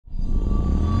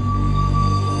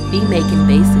Be making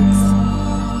basics.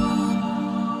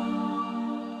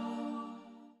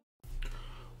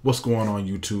 What's going on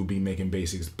YouTube? Be Making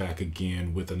Basics back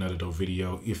again with another dope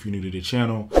video. If you're new to the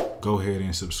channel, go ahead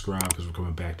and subscribe because we're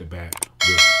coming back to back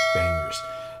with bangers.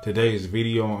 Today's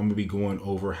video, I'm gonna be going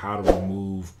over how to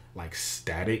remove like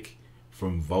static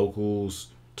from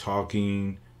vocals,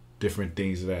 talking, different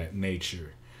things of that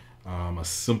nature. A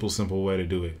simple way to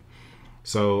do it.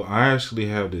 So I actually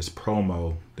have this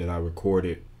promo that I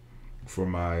recorded for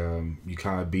my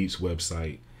Ukai Beats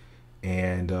website.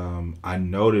 And I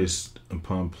noticed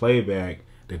upon playback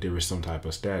that there was some type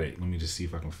of static. Let me just see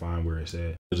if I can find where it's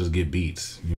at. I'll just get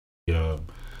beats.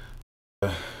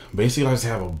 Basically, I just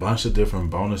have a bunch of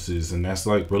different bonuses, and that's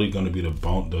like really going to be the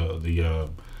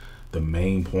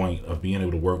main point of being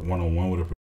able to work one-on-one with a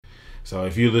producer. So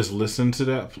if you just listen to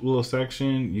that little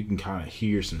section, you can kind of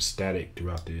hear some static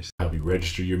throughout this. Help you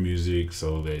register your music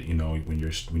so that you know when you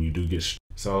do get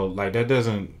so like that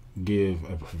doesn't give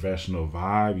a professional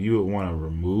vibe. You would want to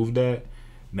remove that.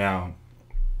 Now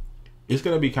it's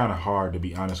gonna be kind of hard, to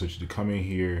be honest with you, to come in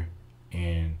here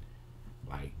and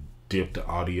like dip the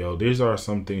audio. These are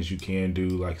some things you can do,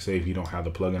 like say if you don't have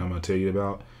the plugin I'm gonna tell you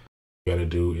about, what you gotta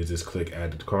do is just click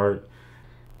add to cart.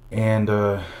 And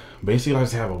basically I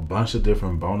just have a bunch of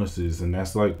different bonuses, and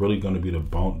that's like really going to be the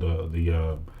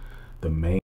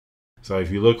main. So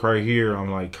if you look right here, I'm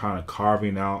like kind of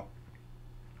carving out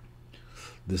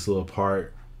this little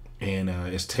part, and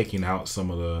it's taking out some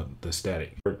of the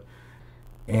static.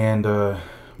 And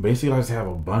basically I just have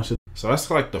a bunch of, so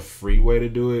that's like the free way to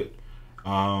do it. The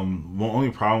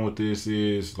only problem with this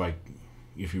is like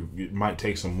it might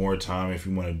take some more time if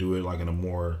you want to do it like in a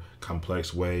more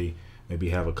complex way.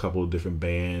 Maybe have a couple of different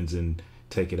bands and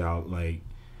take it out like,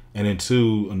 and then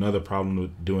two, another problem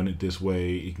with doing it this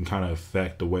way, it can kind of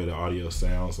affect the way the audio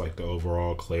sounds, like the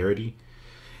overall clarity.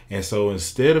 And so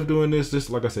instead of doing this,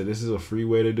 like I said, this is a free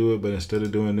way to do it, but instead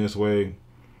of doing this way,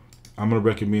 I'm gonna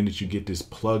recommend that you get this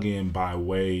plugin by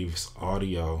Waves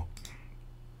Audio,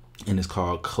 and it's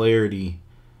called Clarity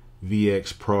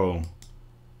VX Pro.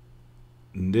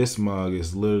 And this mug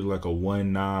is literally like a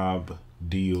one knob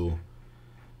deal.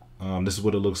 This is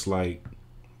what it looks like,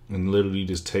 and literally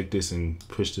just take this and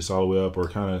push this all the way up, or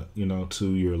kind of, you know,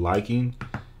 to your liking.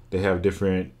 They have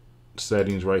different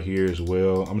settings right here as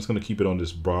well. I'm just going to keep it on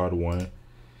this broad one.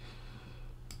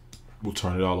 We'll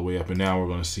turn it all the way up, and now we're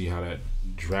going to see how that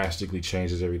drastically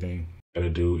changes everything. What I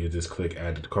gotta do is just click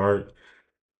add to cart,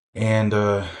 and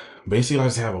basically I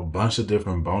just have a bunch of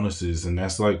different bonuses, and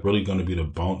that's like really going to be the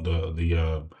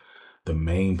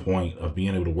main point of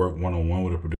being able to work one-on-one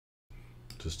with a producer.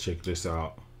 Just check this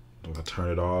out. I'm gonna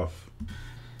turn it off,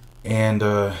 and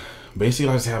basically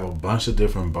I just have a bunch of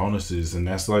different bonuses, and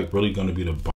that's like really going to be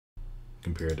the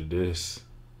compared to this.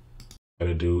 What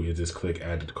I gotta do is just click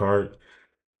add to cart,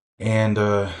 and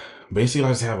basically I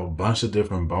just have a bunch of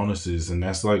different bonuses, and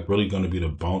that's like really going to be the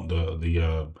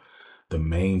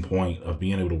main point of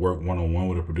being able to work one-on-one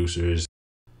with a producer. Is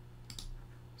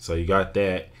so you got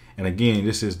that, and again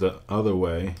this is the other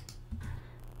way,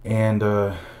 and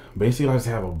basically I just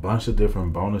have a bunch of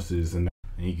different bonuses, and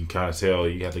you can kind of tell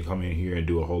you have to come in here and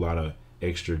do a whole lot of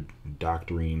extra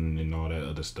doctoring and all that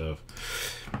other stuff.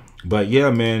 But yeah,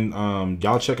 man,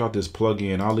 y'all check out this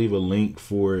plugin. I'll leave a link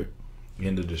for it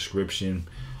in the description.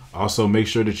 Also, make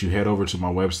sure that you head over to my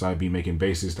website,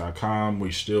 bemakingBasics.com.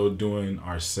 We're still doing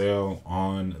our sale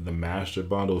on the master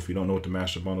bundle. If you don't know what the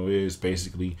master bundle is,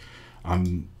 basically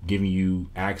I'm giving you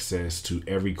access to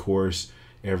every course,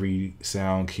 every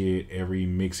sound kit, every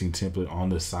mixing template on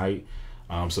the site.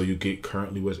 So you get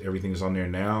currently what everything is on there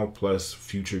now, plus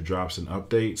future drops and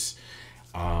updates.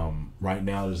 Right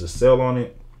now there's a sale on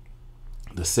it.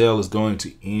 The sale is going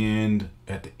to end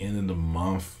at the end of the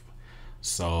month.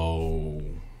 So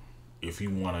if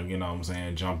you want to, you know what I'm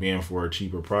saying, jump in for a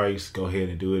cheaper price, go ahead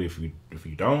and do it. If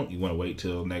you don't, you want to wait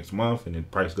till next month and then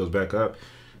price goes back up,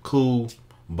 cool.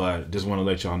 But just want to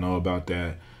let y'all know about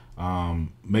that.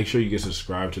 Make sure you get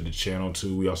subscribed to the channel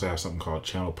too. We also have something called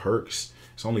channel perks.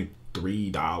 It's only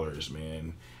 $3,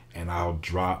 man, and I'll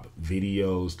drop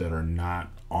videos that are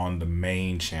not on the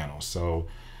main channel. So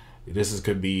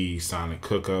could be Sonic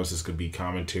cookups, this could be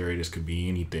commentary, this could be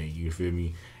anything, you feel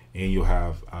me? And you'll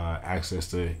have access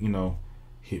to, you know,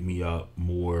 hit me up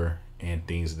more and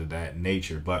things of that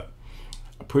nature. But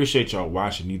appreciate y'all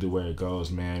watching either way it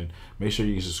goes, man. Make sure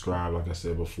you subscribe, like I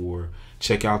said before.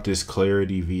 Check out this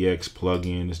Clarity VX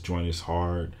plugin. This joint is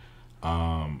hard.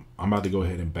 I'm about to go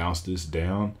ahead and bounce this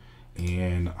down,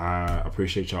 and I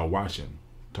appreciate y'all watching.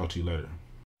 Talk to you later.